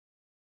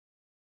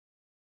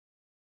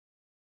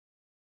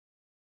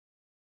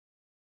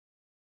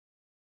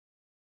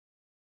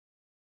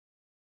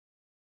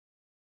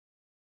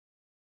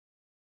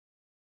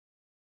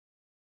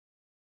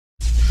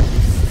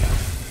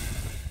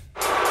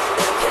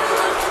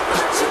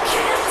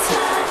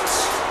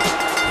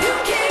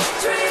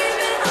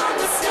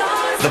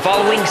The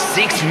following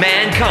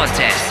six-man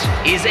contest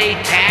is a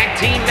tag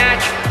team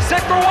match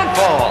set for one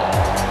fall.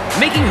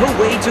 Making her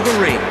way to the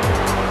ring,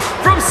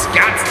 from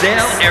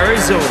Scottsdale,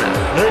 Arizona,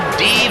 the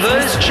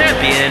Divas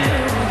Champion,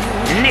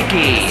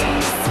 Nikki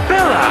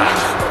Bella.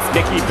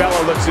 Nikki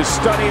Bella looks as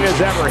stunning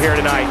as ever here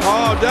tonight.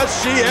 Oh, does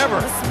she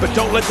ever? But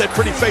don't let that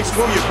pretty face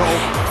fool you,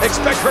 Cole.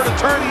 Expect her to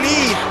turn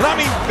mean, and I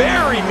mean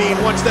very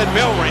mean once that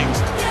bell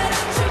rings.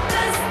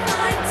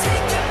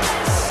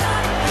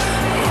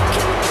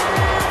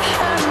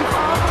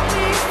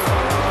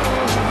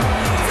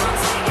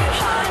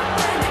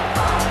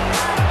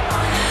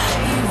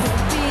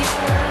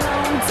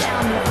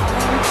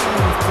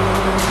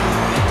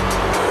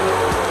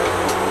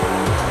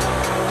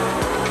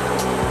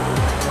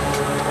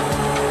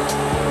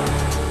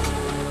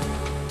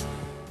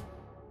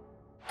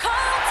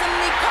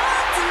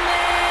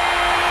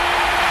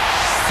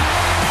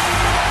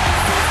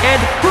 And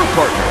her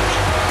partners,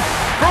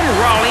 from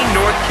Raleigh,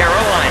 North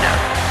Carolina,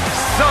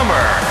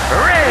 Summer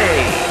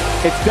Rae.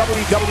 It's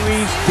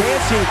WWE's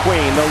dancing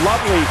queen, the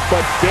lovely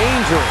but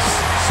dangerous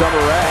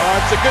Summer Rae.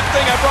 Oh, it's a good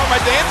thing I brought my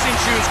dancing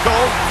shoes,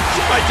 Cole.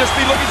 She might just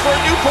be looking for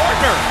a new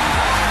partner.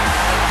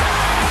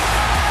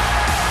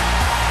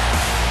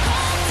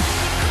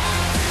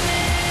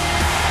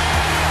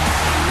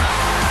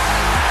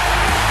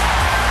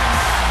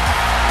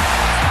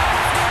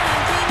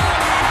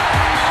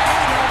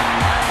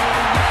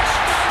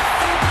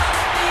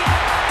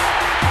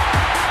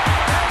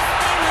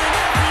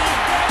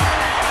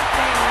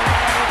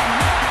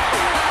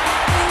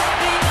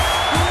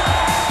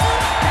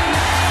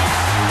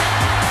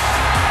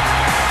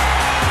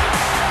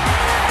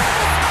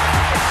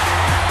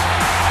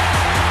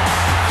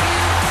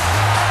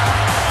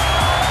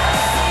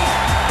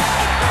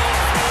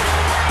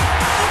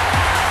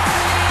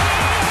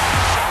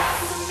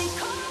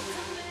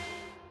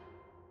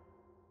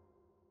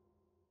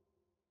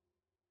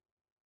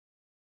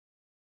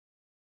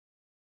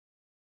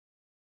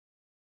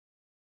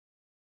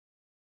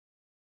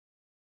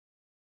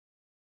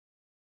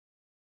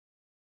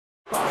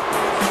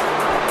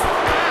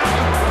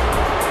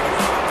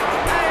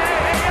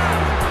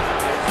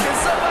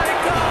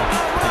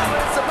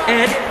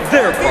 And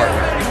their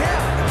partner,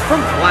 from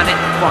Planet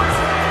Fun,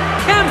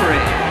 Cameron.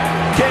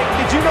 Jake,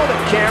 did you know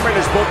that Cameron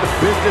has both a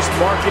business,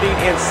 marketing,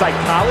 and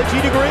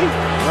psychology degree?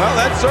 Well,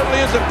 that certainly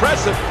is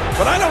impressive,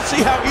 but I don't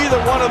see how either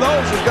one of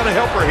those is going to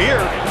help her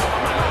here.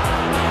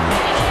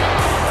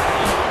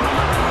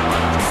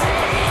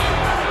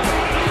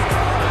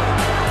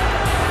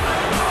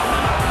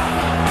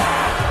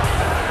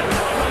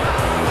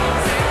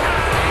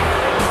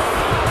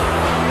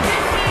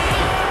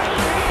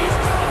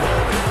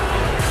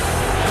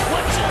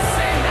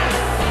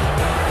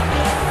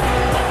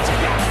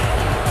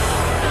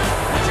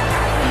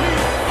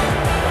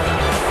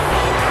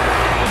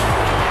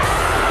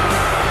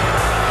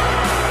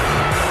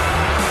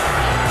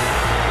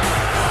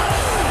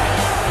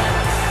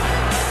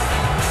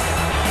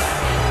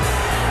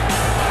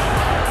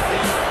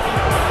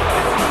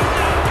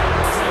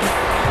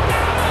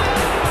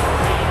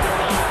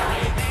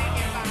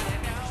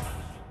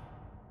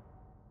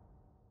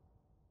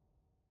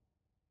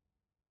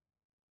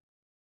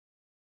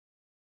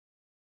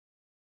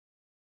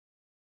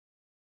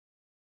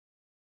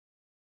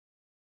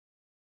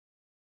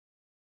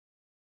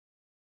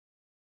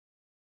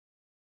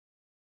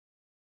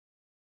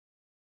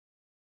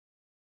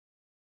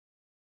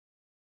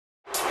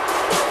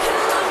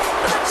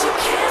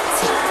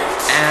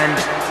 And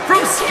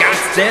from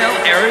Scottsdale,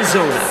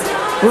 Arizona,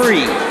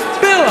 Brie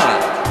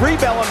Bella. Brie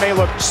Bella may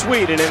look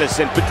sweet and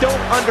innocent, but don't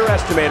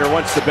underestimate her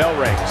once the bell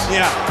rings.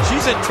 Yeah,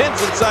 she's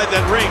intense inside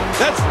that ring,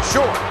 that's for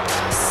sure.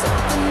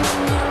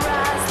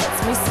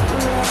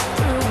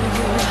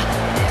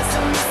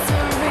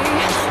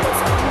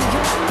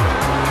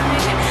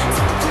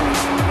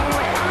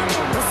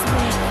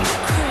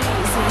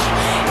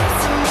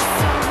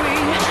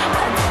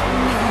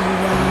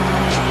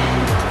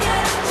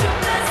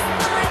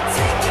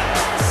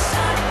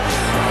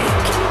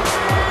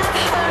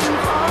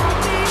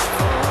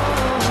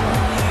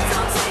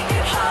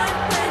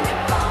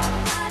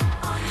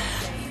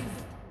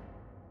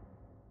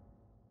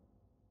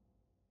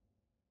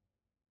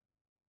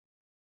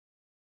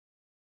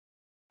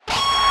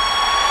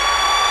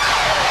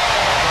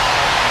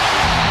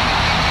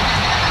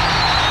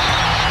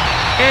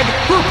 And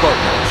her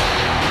partners,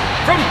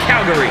 from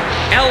Calgary,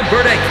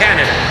 Alberta,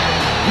 Canada,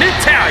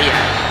 Natalia.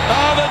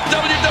 Oh, the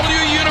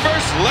WWE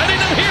Universe letting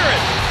them hear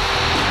it.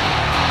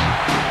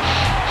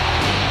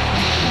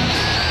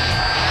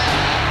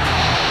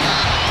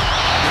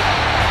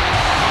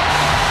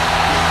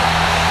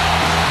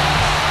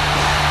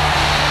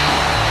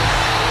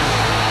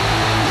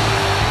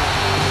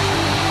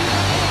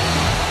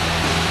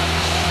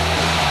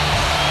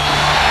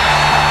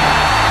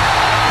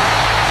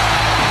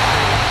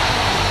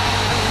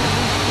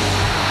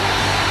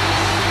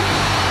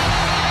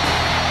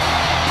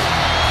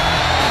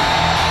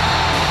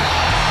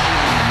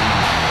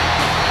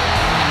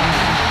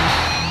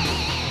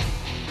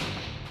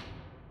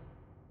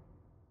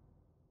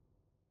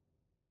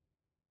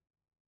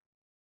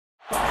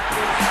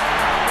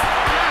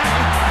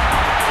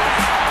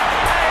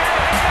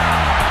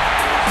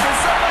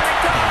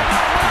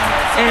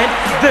 and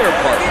their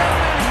partner,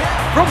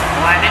 from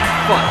Planet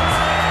Fun,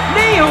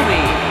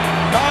 Naomi.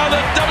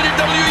 The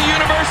WWE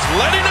Universe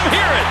letting them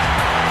hear it.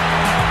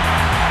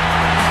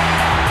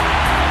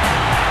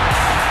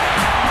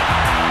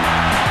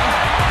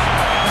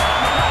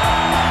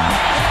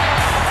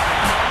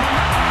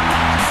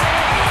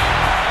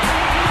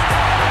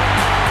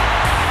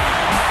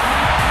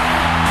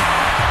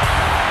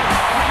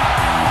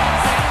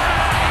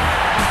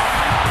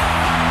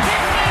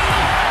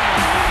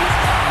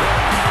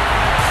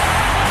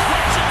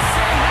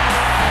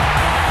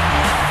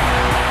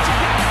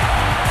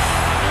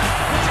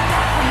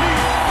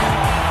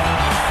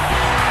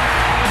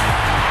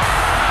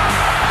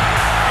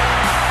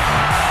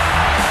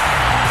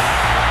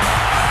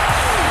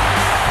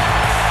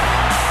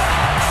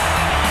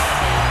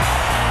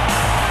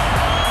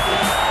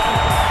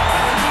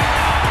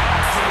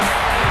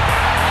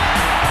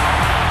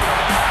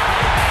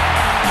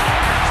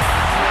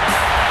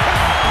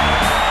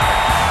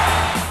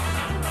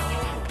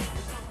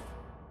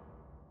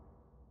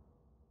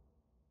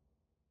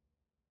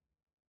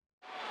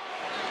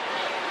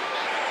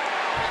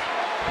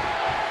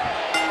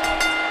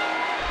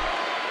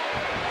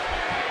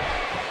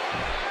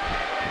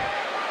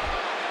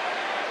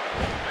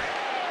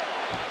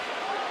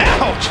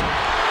 Ouch!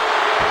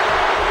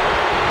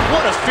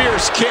 What a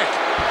fierce kick.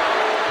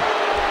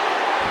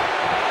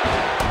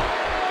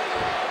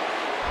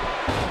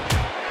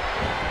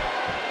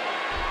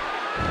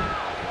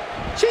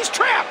 She's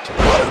trapped.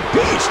 What a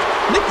beast.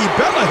 Nikki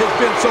Bella has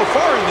been so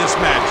far in this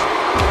match.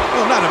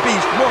 Well, not a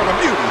beast, more of a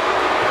beauty.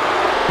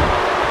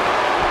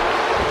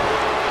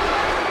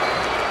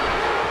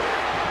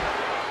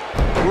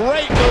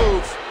 Great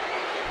move.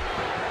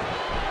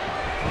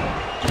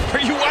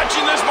 Are you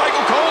watching this,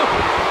 Michael Cole?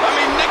 I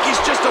mean,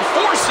 Nikki's just a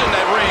force in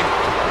that ring.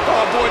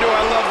 Oh, boy, do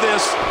I love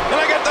this. And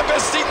I got the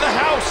best seat in the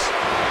house.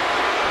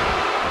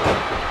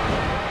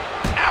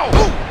 Ow!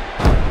 Ooh.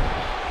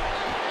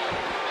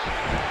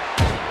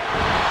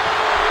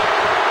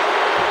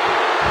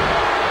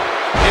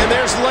 And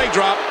there's the leg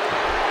drop.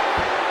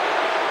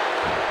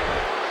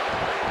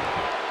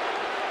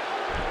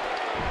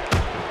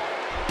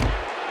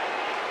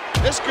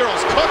 This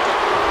girl's cooking.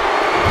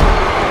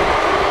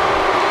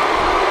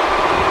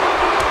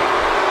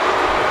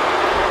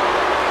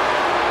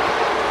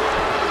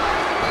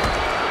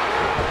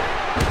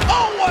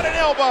 Oh, what an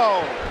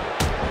elbow!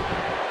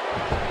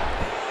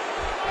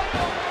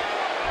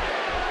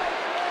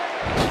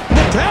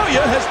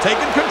 Natalya has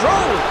taken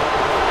control.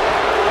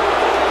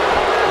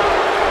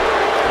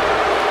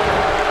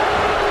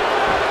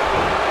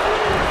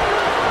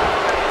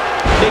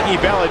 Nikki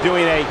Bella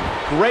doing a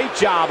great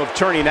job of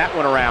turning that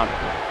one around.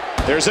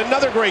 There's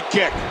another great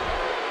kick.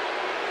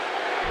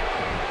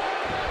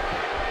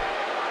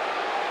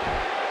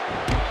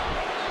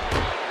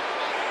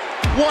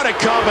 What a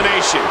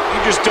combination. You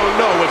just don't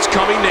know what's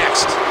coming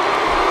next.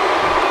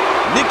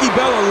 Nikki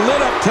Bella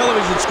lit up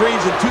television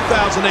screens in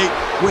 2008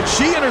 when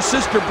she and her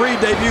sister Brie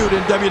debuted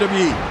in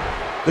WWE.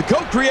 The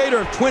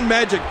co-creator of Twin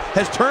Magic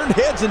has turned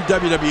heads in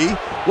WWE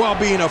while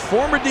being a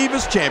former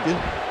Divas champion,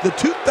 the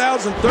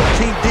 2013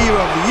 Diva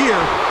of the Year,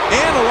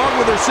 and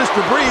along with her sister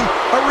Brie,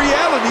 a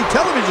reality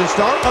television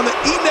star on the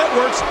E!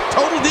 Network's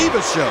Total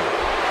Divas show.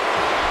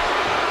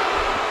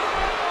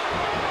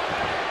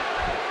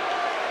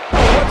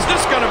 What's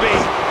this gonna be?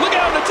 Look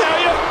out,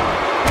 Natalya!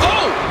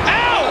 Oh!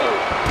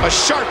 Ow! A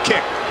sharp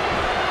kick.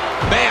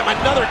 Bam,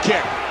 another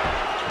kick.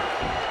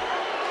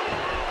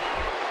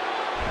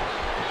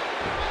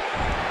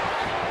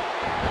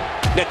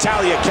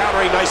 Natalya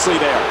countering nicely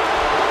there.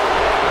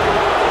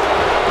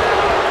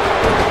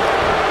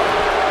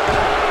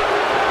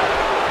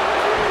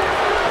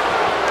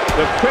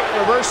 The quick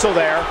reversal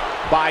there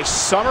by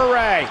Summer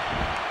Rae.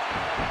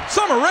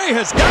 Summer Rae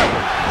has got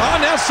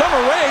it. Now Summer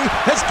Rae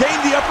has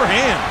gained the upper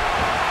hand.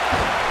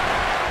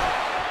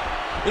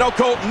 You know,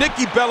 Cole,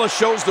 Nikki Bella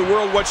shows the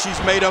world what she's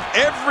made of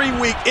every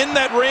week in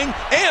that ring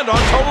and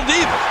on Total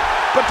Divas.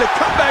 But to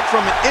come back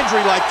from an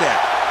injury like that,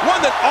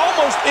 one that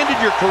almost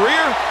ended your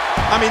career,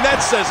 I mean,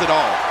 that says it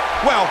all.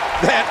 Well,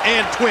 that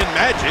and Twin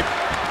Magic.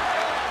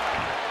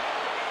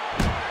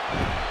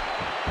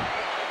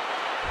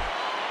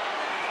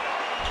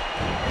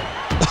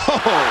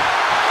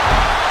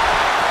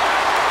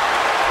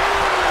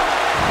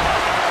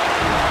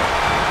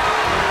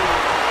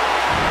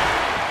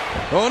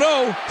 Oh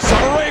no,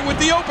 Summer Rae with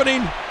the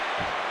opening.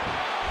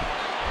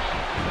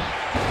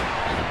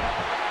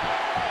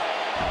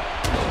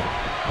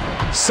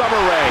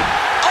 Summer Rae,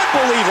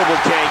 unbelievable,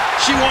 Kate.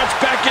 She wants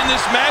back in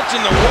this match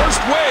in the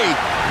worst way.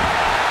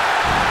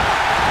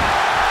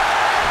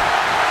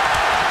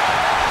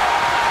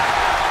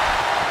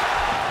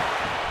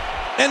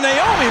 And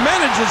Naomi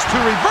manages to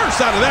reverse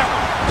out of that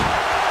one.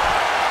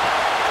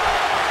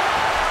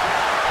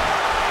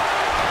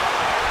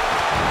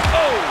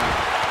 Oh,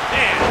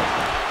 man.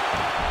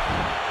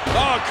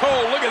 Oh,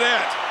 Cole, look at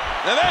that.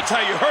 Now that's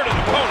how you hurt an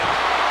opponent.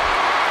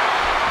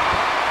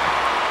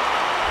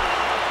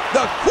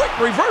 The quick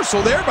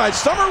reversal there by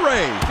Summer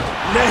Rae.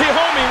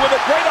 Naomi with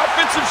a great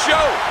offensive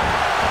show.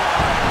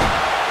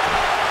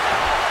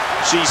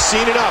 She's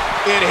seen enough,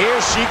 and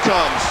here she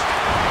comes.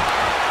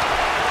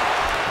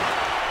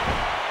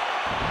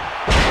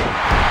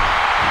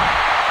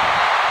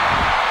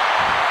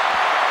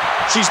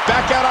 She's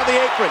back out on the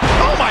apron.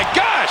 Oh my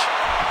gosh!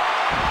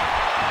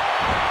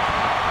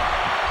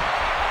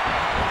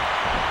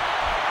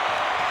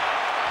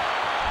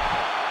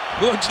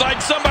 Looks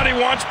like somebody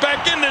wants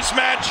back in this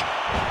match.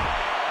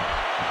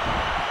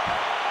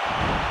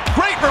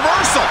 Great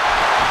reversal.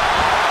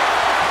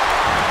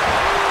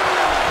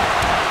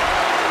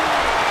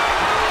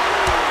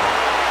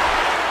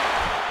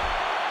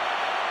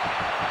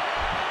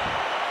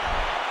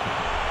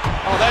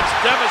 Oh, that's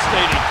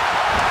devastating.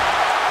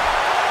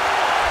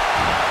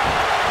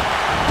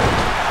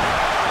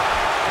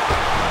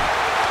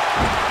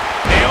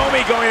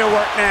 Naomi going to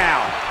work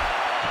now.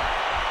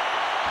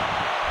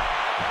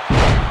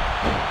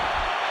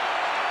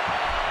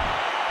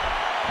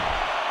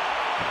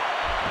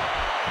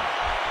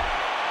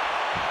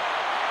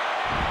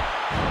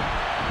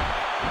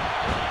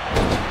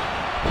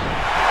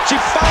 She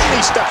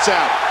finally steps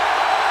out.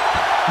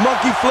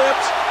 Monkey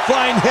flips,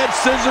 flying head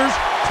scissors,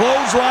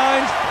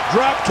 clotheslines,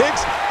 drop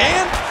kicks,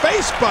 and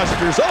face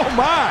busters. Oh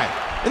my!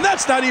 And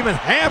that's not even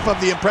half of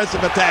the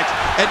impressive attacks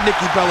at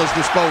Nikki Bella's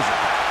disposal.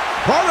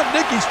 Part of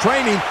Nikki's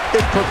training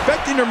is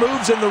perfecting her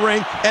moves in the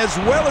ring as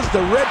well as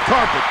the red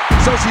carpet,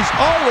 so she's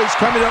always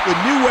coming up with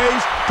new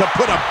ways to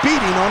put a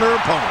beating on her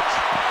opponents.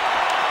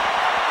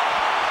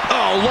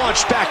 Oh,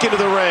 launched back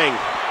into the ring.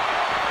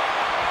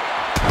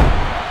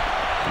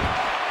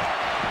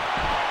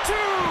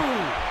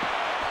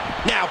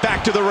 Now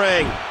back to the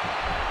ring.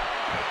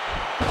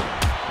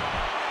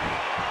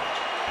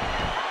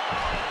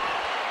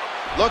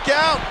 Look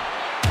out.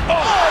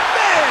 Oh,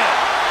 man!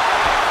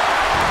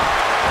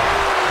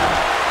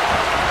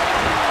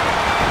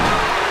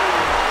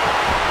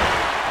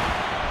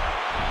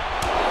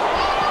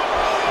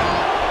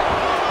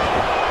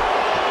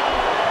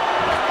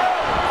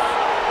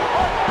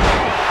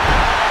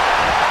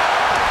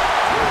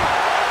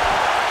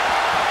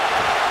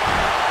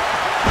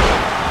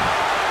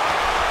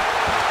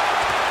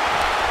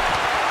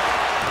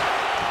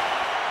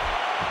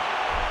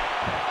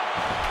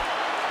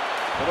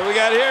 What do we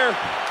got here?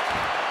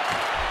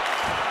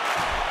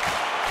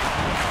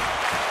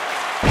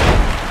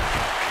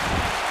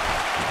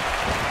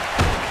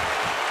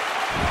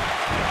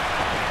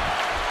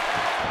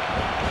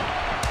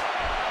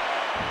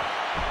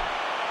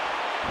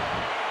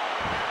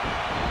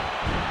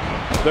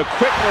 The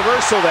quick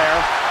reversal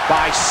there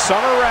by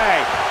Summer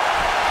Rae.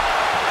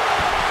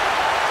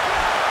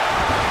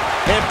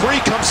 And Brie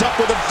comes up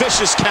with a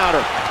vicious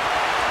counter.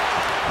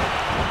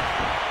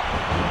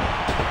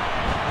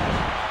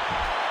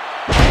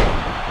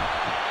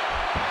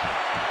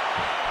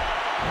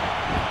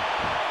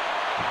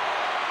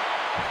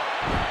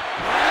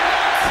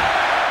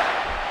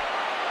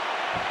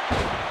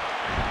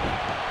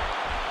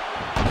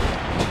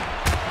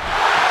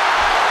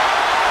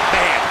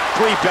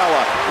 Brie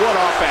Bella, what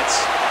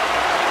offense.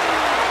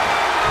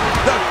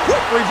 The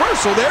quick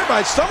reversal there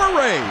by Summer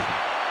Rae.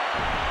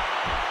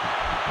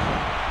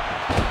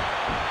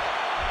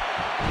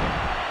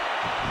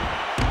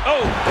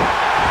 Oh!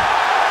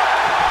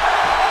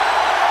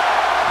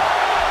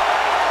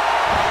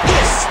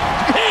 This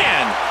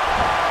man!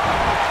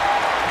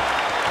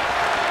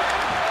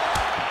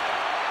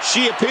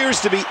 She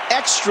appears to be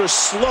extra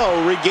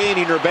slow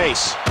regaining her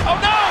base. Oh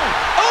no!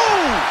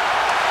 Oh!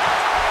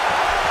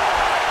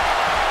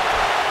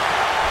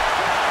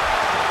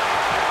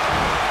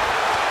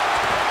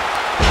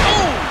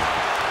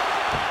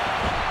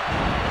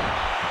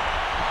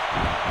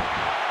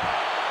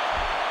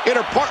 And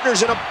her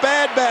partner's in a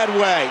bad, bad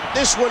way.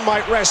 This one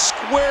might rest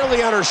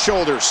squarely on her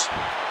shoulders.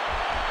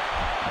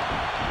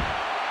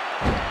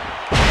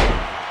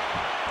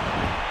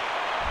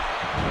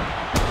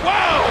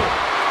 Wow!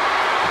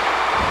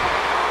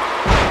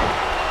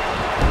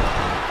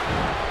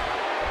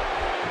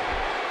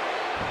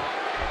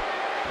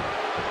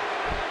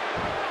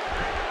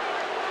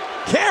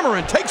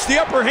 Cameron takes the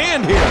upper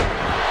hand here.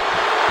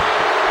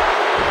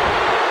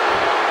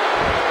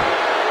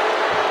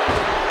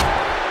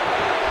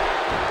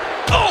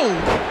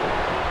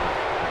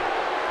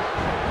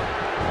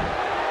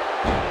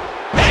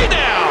 Hey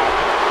now!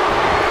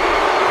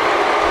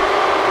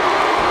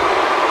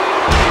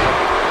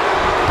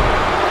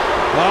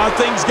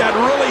 Things got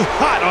really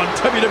hot on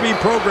WWE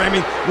programming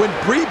when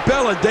Brie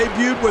Bella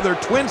debuted with her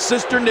twin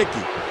sister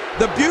Nikki.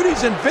 The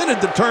Beauties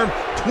invented the term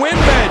Twin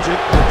Magic,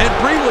 and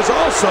Brie was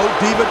also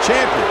Diva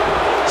Champion.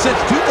 Since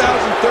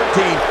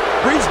 2013,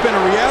 Brie's been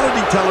a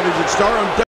reality television star on